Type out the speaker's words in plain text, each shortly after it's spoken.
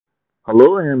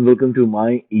Hello and welcome to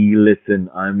my e-lesson.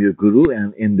 I'm your guru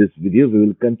and in this video we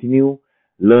will continue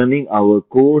learning our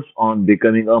course on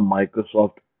becoming a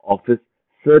Microsoft Office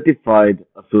certified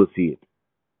associate.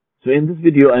 So in this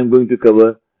video I'm going to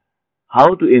cover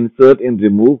how to insert and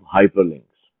remove hyperlinks.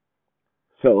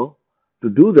 So to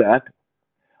do that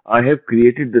I have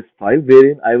created this file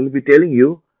wherein I will be telling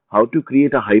you how to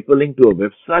create a hyperlink to a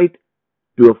website,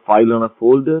 to a file on a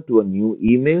folder, to a new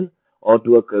email, or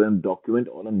to a current document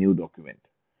or a new document.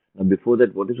 Now, before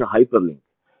that, what is a hyperlink?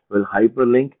 Well,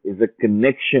 hyperlink is a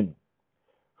connection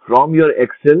from your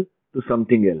Excel to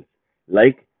something else.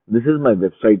 Like, this is my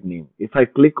website name. If I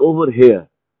click over here,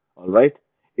 all right,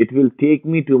 it will take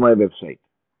me to my website.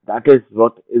 That is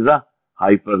what is a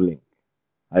hyperlink.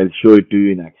 I'll show it to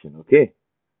you in action, okay?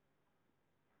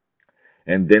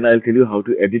 And then I'll tell you how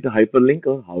to edit a hyperlink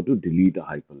or how to delete a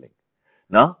hyperlink.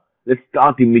 Now, let's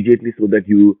start immediately so that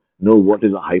you know what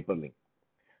is a hyperlink.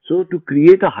 So, to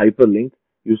create a hyperlink,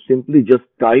 you simply just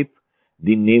type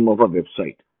the name of a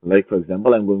website. Like, for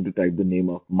example, I'm going to type the name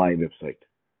of my website.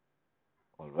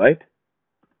 All right.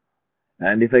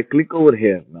 And if I click over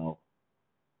here now,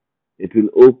 it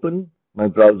will open my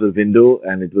browser window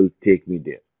and it will take me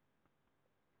there.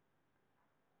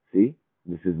 See,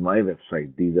 this is my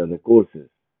website. These are the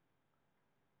courses.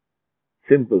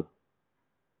 Simple.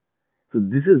 So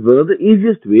this is one of the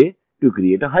easiest way to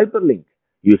create a hyperlink.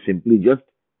 You simply just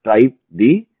type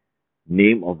the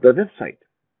name of the website.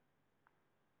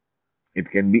 It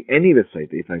can be any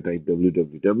website. If I type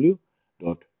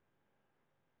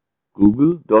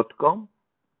www.google.com,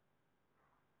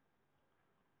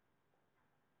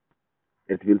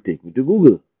 it will take me to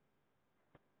Google.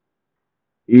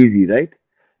 Easy, right?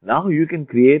 Now you can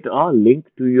create a link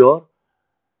to your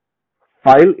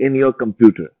file in your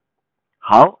computer.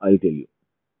 How? I'll tell you.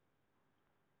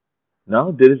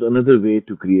 Now there is another way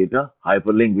to create a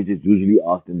hyperlink which is usually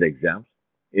asked in the exams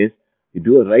is you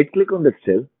do a right click on that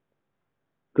cell,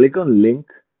 click on link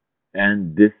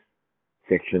and this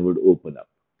section would open up.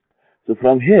 So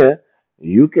from here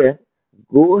you can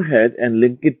go ahead and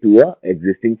link it to a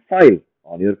existing file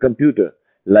on your computer.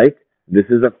 Like this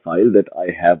is a file that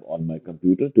I have on my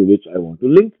computer to which I want to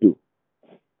link to.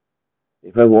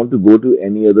 If I want to go to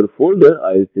any other folder,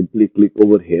 I'll simply click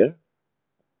over here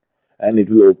and it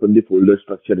will open the folder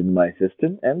structure in my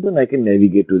system and then I can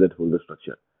navigate to that folder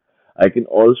structure. I can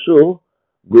also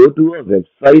go to a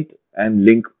website and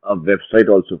link a website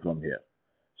also from here.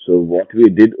 So what we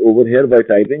did over here by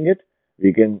typing it,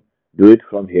 we can do it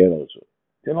from here also.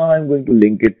 So now I'm going to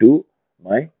link it to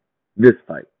this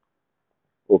file.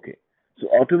 Okay. So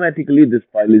automatically this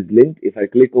file is linked. If I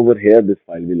click over here, this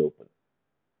file will open.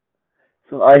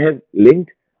 So I have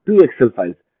linked two Excel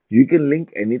files. You can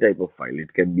link any type of file.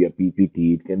 It can be a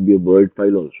PPT, it can be a Word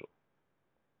file also.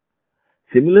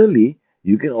 Similarly,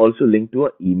 you can also link to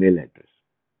an email address.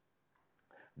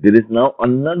 There is now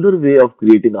another way of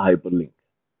creating a hyperlink.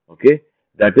 Okay,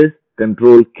 that is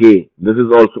Control K. This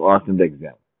is also asked in the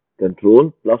exam.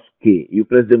 Control plus K. You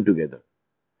press them together,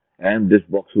 and this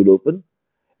box will open.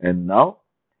 And now,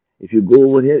 if you go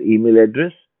over here, email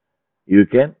address, you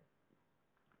can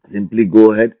simply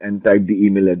go ahead and type the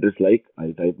email address. Like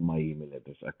I'll type my email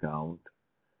address,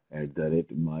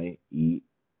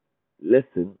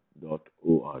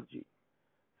 account@myelesson.org.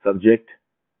 Subject,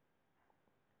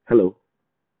 hello,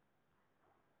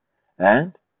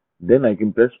 and then I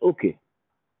can press OK.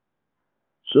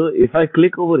 So if I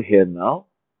click over here now,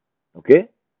 okay,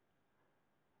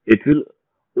 it will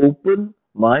open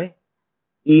my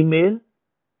email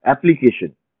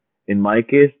application. In my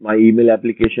case, my email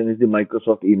application is the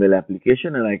Microsoft email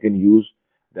application and I can use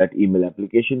that email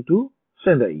application to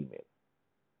send an email.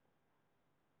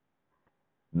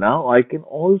 Now I can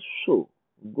also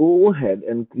go ahead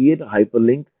and create a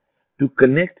hyperlink to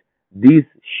connect these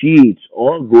sheets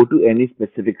or go to any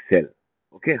specific cell.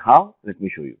 Okay, how? Let me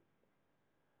show you.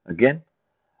 Again,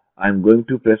 I'm going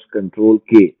to press Control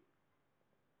K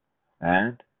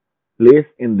and place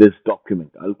in this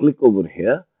document. I'll click over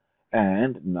here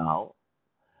and now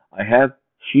I have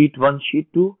sheet 1, sheet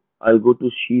 2. I'll go to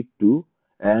sheet 2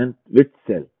 and which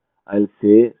cell? I'll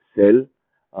say cell,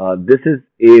 this is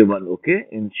A1, okay,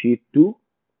 in sheet 2.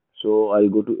 So I'll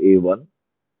go to A1.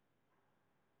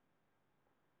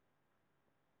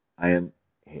 I am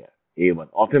here, A1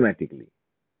 automatically.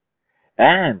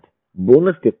 And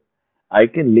bonus tip, I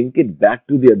can link it back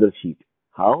to the other sheet.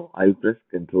 How? I'll press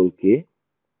Control K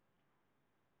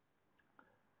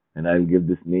and I'll give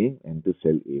this name and to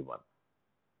cell A1.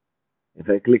 If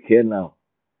I click here now,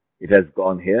 it has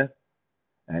gone here.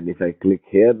 And if I click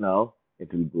here now,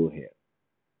 it will go here.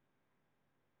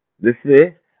 This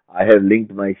way, I have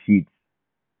linked my sheets.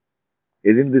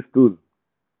 Isn't this cool?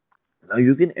 Now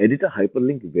you can edit a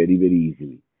hyperlink very, very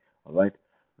easily. All right.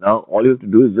 Now all you have to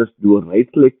do is just do a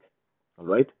right click. All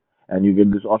right. And you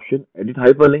get this option, edit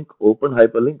hyperlink, open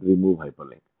hyperlink, remove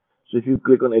hyperlink. So if you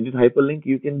click on edit hyperlink,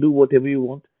 you can do whatever you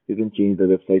want. You can change the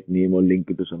website name or link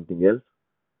it to something else.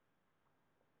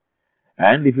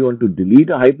 And if you want to delete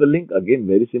a hyperlink, again,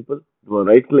 very simple. Do a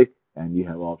right click and you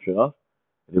have an option of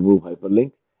remove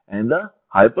hyperlink. And the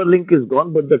hyperlink is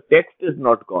gone, but the text is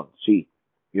not gone. See,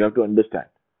 you have to understand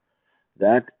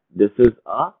that this is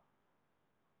a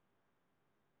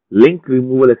link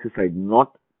removal exercise,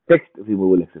 not text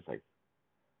removal exercise.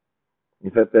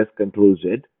 If I press Ctrl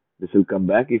Z, this will come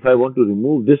back. If I want to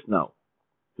remove this now,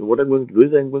 so what I'm going to do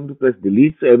is I'm going to press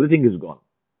delete, so everything is gone.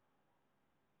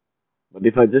 But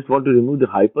if I just want to remove the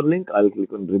hyperlink, I'll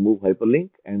click on remove hyperlink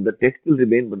and the text will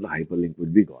remain, but the hyperlink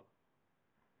would be gone.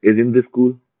 Isn't this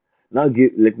cool? Now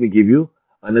let me give you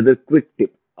another quick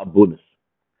tip, a bonus.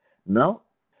 Now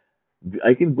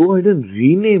I can go ahead and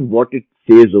rename what it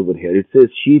says over here. It says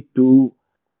sheet 2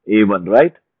 A1,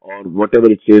 right? Or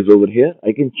whatever it says over here.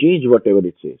 I can change whatever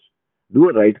it says. Do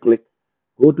a right click,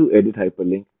 go to edit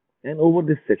hyperlink, and over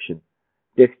this section,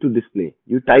 text to display,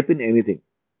 you type in anything.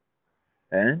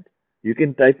 And you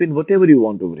can type in whatever you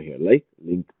want over here, like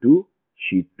link to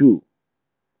sheet 2.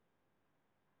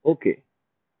 Okay.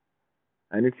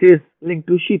 And it says link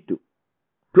to sheet 2.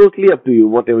 Totally up to you,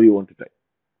 whatever you want to type.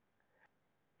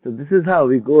 So this is how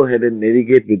we go ahead and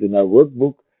navigate within our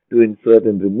workbook to insert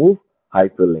and remove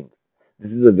hyperlinks.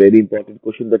 This is a very important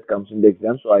question that comes in the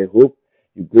exam, so I hope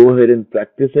you go ahead and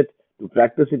practice it. To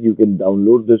practice it, you can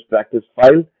download this practice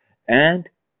file and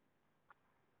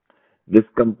this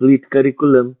complete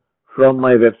curriculum from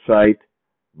my website,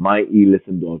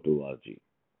 myelesson.org.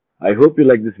 I hope you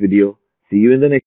like this video. See you in the next